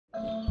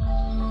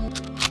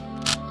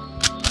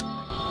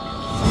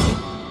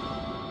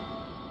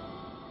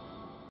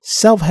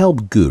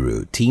Self-help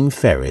guru Tim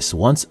Ferriss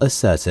once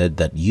asserted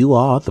that you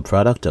are the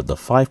product of the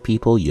 5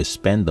 people you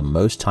spend the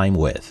most time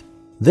with.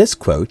 This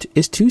quote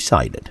is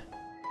two-sided.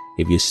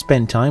 If you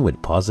spend time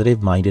with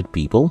positive-minded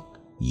people,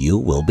 you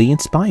will be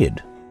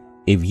inspired.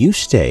 If you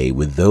stay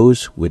with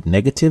those with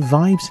negative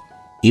vibes,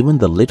 even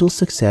the little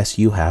success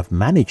you have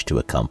managed to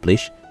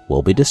accomplish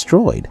will be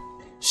destroyed.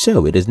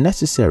 So it is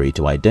necessary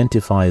to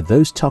identify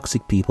those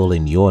toxic people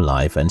in your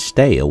life and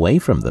stay away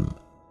from them.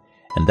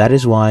 And that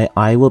is why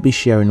I will be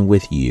sharing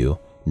with you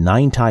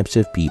 9 types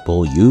of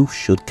people you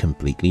should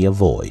completely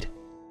avoid.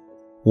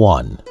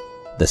 1.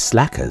 The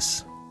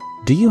slackers.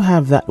 Do you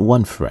have that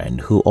one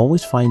friend who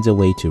always finds a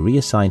way to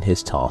reassign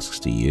his tasks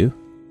to you?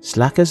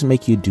 Slackers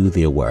make you do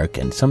their work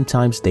and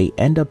sometimes they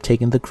end up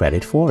taking the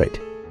credit for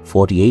it.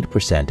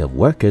 48% of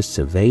workers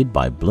surveyed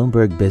by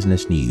Bloomberg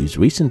Business News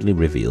recently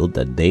revealed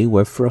that they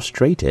were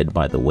frustrated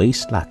by the way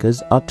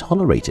slackers are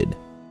tolerated.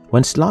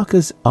 When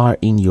slackers are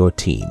in your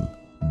team,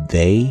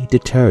 they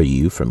deter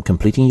you from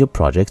completing your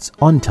projects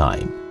on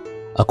time.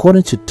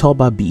 According to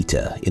Toba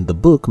Beta in the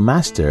book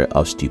Master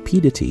of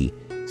Stupidity,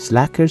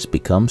 slackers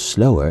become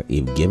slower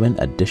if given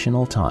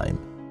additional time.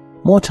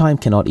 More time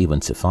cannot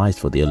even suffice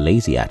for their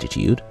lazy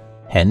attitude.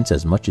 Hence,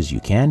 as much as you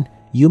can,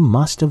 you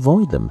must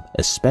avoid them,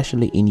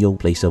 especially in your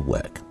place of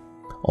work.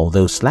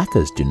 Although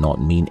slackers do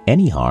not mean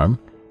any harm,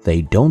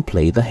 they don't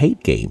play the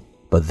hate game,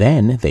 but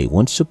then they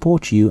won't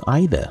support you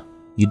either.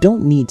 You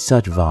don't need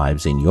such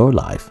vibes in your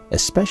life,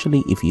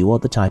 especially if you are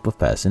the type of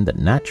person that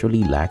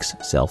naturally lacks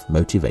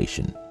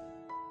self-motivation.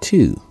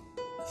 2.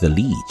 The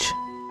leech.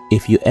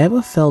 If you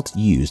ever felt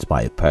used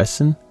by a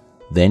person,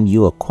 then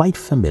you are quite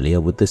familiar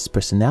with this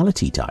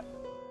personality type.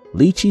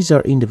 Leeches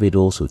are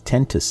individuals who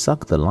tend to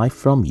suck the life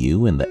from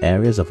you in the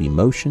areas of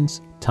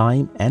emotions,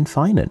 time, and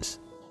finance.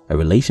 A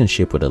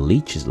relationship with a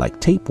leech is like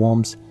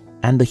tapeworms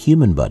and the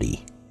human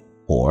body,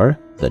 or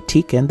the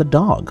tick and the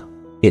dog.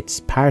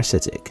 It's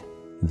parasitic.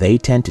 They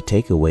tend to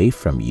take away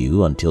from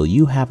you until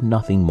you have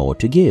nothing more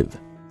to give.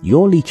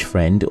 Your leech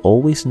friend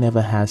always never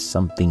has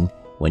something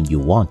when you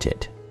want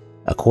it.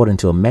 According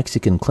to a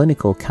Mexican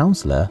clinical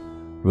counselor,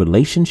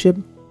 relationship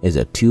is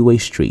a two-way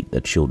street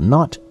that should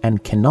not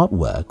and cannot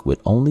work with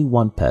only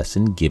one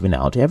person giving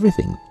out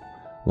everything,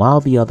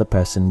 while the other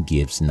person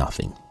gives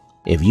nothing.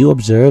 If you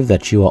observe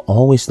that you are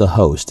always the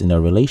host in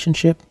a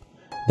relationship,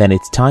 then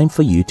it's time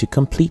for you to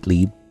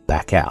completely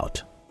back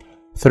out.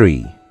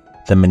 3.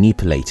 The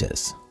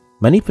manipulators.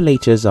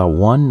 Manipulators are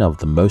one of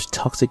the most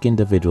toxic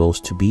individuals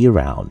to be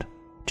around.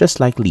 Just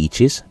like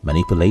leeches,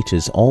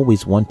 manipulators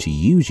always want to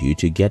use you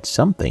to get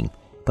something,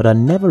 but are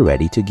never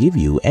ready to give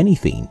you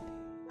anything.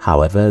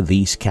 However,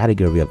 these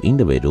category of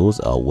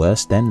individuals are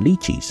worse than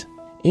leeches,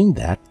 in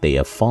that they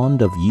are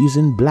fond of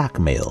using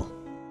blackmail.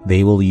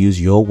 They will use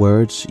your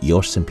words,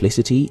 your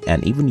simplicity,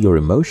 and even your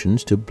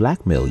emotions to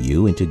blackmail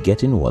you into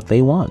getting what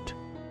they want.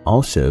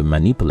 Also,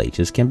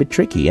 manipulators can be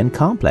tricky and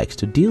complex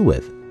to deal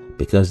with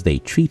because they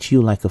treat you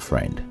like a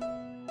friend.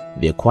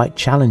 They are quite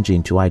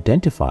challenging to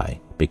identify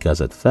because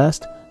at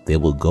first they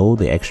will go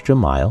the extra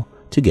mile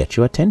to get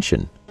your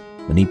attention.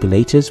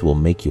 Manipulators will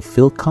make you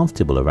feel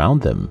comfortable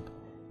around them.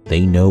 They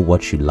know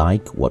what you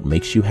like, what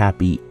makes you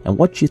happy, and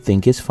what you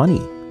think is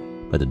funny.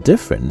 But the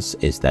difference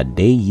is that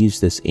they use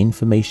this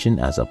information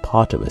as a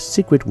part of a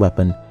secret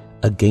weapon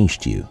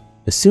against you.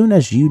 As soon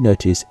as you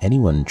notice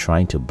anyone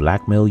trying to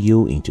blackmail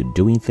you into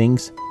doing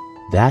things,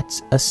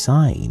 that's a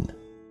sign.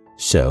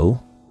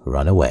 So,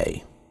 run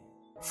away.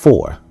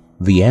 4.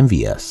 The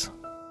envious.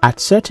 At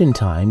certain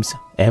times,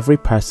 every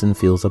person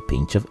feels a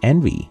pinch of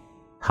envy.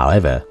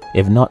 However,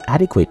 if not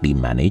adequately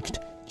managed,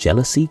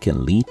 jealousy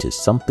can lead to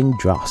something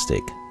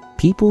drastic.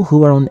 People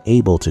who are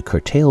unable to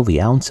curtail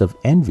the ounce of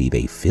envy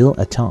they feel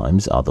at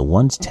times are the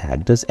ones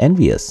tagged as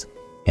envious.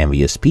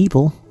 Envious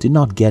people do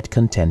not get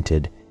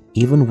contented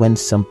even when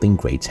something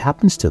great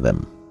happens to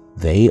them.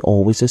 They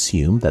always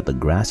assume that the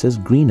grass is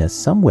greener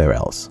somewhere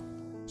else.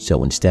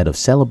 So instead of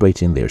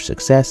celebrating their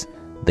success,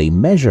 they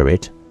measure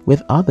it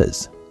with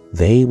others.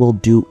 They will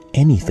do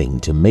anything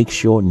to make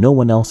sure no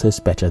one else is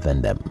better than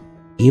them,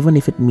 even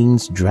if it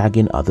means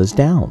dragging others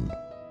down.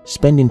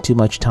 Spending too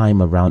much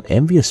time around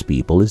envious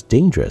people is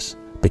dangerous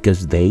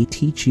because they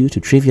teach you to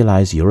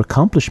trivialize your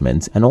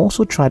accomplishments and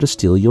also try to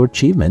steal your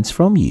achievements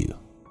from you.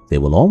 They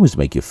will always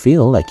make you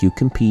feel like you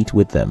compete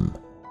with them,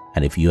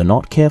 and if you are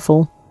not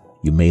careful,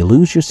 you may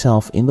lose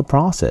yourself in the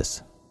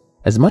process.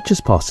 As much as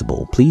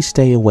possible, please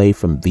stay away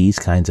from these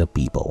kinds of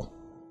people.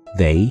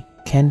 They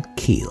can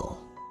kill.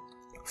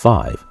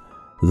 5.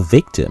 The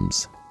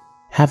victims.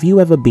 Have you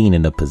ever been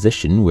in a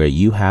position where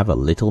you have a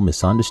little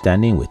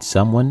misunderstanding with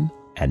someone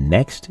and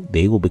next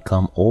they will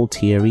become all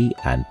teary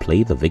and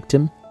play the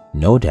victim?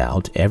 No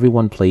doubt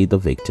everyone played the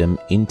victim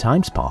in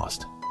times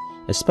past,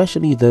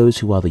 especially those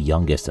who are the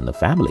youngest in the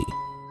family.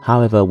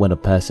 However, when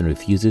a person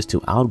refuses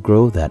to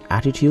outgrow that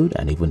attitude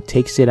and even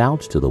takes it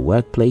out to the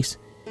workplace,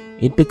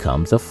 it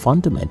becomes a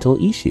fundamental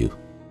issue.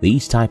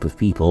 These type of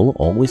people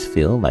always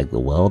feel like the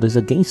world is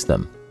against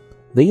them.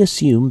 They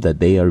assume that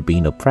they are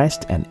being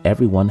oppressed and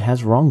everyone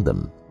has wronged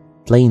them.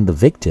 Playing the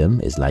victim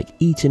is like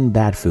eating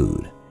bad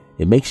food.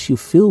 it makes you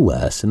feel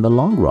worse in the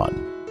long run.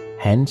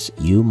 Hence,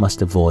 you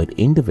must avoid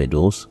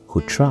individuals who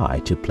try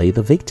to play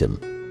the victim.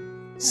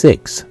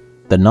 6.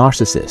 The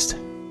narcissist.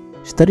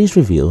 Studies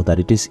reveal that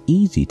it is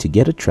easy to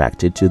get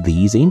attracted to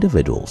these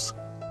individuals.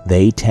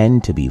 They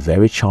tend to be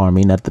very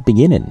charming at the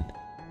beginning,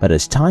 but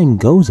as time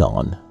goes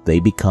on, they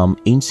become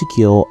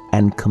insecure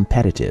and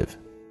competitive.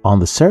 On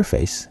the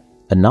surface,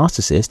 a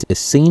narcissist is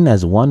seen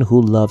as one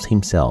who loves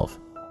himself.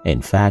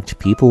 In fact,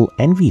 people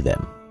envy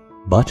them.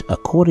 But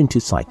according to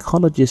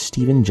psychologist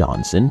Steven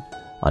Johnson,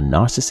 a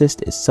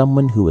narcissist is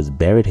someone who has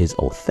buried his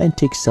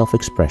authentic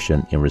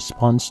self-expression in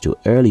response to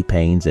early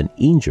pains and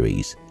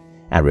injuries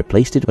and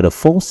replaced it with a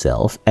full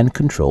self and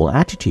control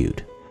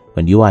attitude.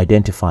 When you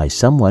identify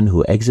someone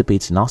who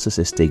exhibits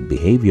narcissistic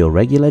behavior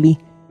regularly,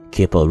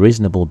 keep a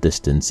reasonable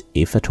distance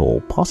if at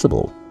all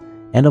possible,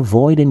 and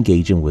avoid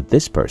engaging with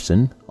this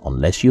person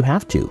unless you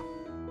have to,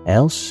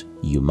 else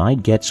you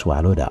might get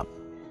swallowed up.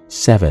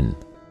 7.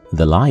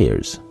 The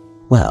liars.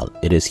 Well,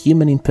 it is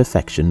human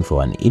imperfection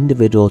for an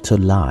individual to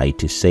lie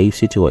to save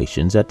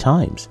situations at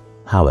times.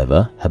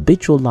 However,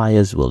 habitual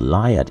liars will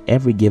lie at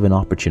every given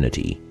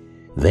opportunity.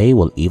 They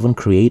will even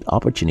create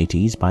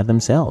opportunities by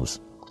themselves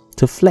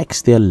to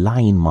flex their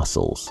lying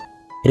muscles.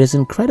 It is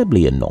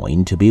incredibly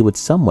annoying to be with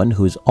someone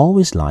who is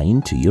always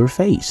lying to your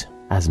face.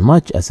 As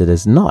much as it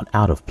is not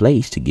out of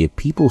place to give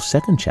people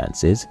second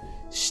chances,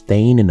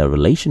 staying in a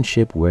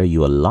relationship where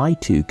you are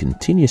lied to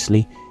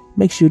continuously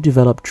makes you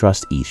develop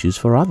trust issues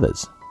for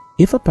others.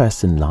 If a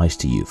person lies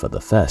to you for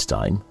the first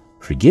time,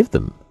 forgive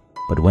them,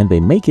 but when they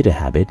make it a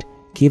habit,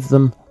 give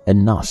them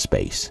enough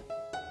space.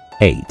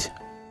 8.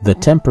 The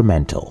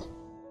temperamental.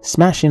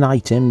 Smashing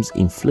items,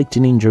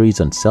 inflicting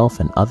injuries on self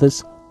and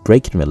others,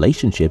 breaking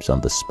relationships on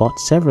the spot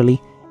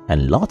severally,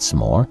 and lots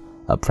more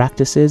are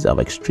practices of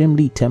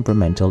extremely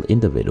temperamental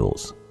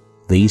individuals.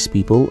 These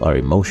people are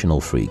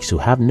emotional freaks who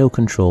have no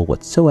control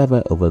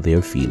whatsoever over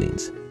their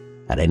feelings.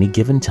 At any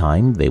given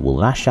time, they will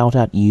lash out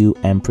at you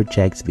and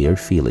project their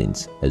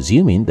feelings,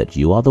 assuming that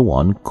you are the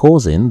one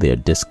causing their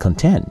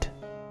discontent.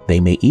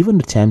 They may even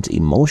attempt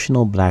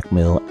emotional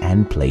blackmail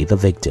and play the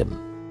victim.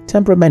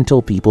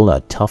 Temperamental people are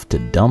tough to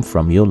dump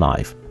from your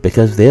life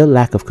because their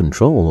lack of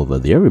control over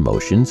their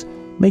emotions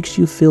makes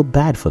you feel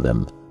bad for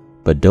them,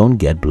 but don't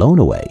get blown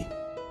away.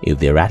 If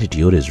their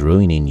attitude is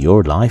ruining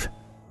your life,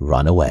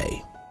 run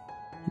away.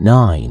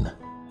 9.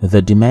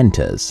 The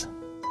Dementors.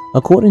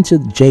 According to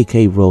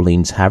J.K.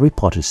 Rowling's Harry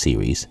Potter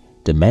series,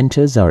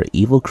 Dementors are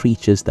evil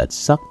creatures that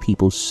suck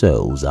people's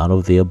souls out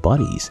of their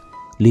bodies,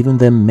 leaving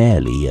them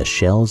merely as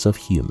shells of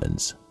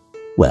humans.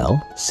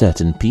 Well,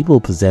 certain people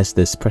possess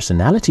this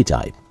personality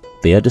type.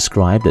 They are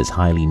described as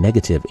highly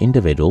negative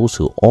individuals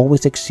who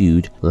always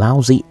exude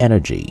lousy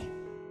energy.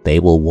 They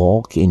will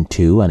walk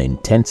into an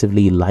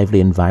intensively lively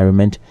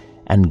environment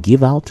and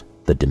give out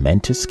the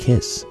Dementor's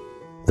kiss.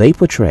 They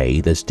portray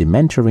this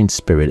dementoring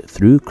spirit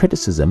through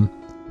criticism,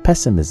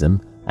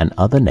 pessimism, and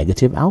other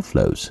negative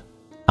outflows.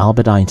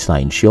 Albert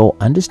Einstein sure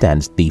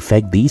understands the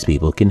effect these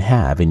people can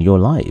have in your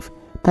life.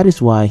 That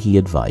is why he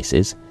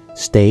advises,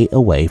 stay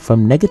away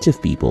from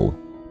negative people.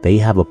 They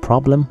have a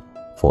problem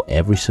for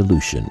every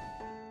solution.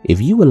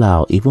 If you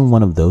allow even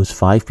one of those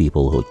 5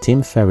 people who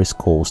Tim Ferriss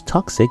calls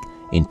toxic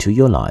into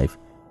your life,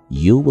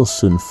 you will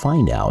soon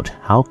find out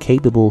how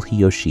capable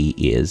he or she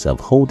is of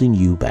holding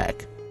you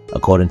back.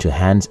 According to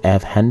Hans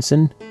F.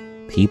 Hansen,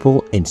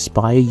 people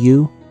inspire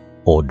you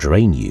or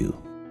drain you.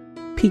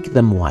 Pick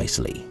them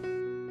wisely.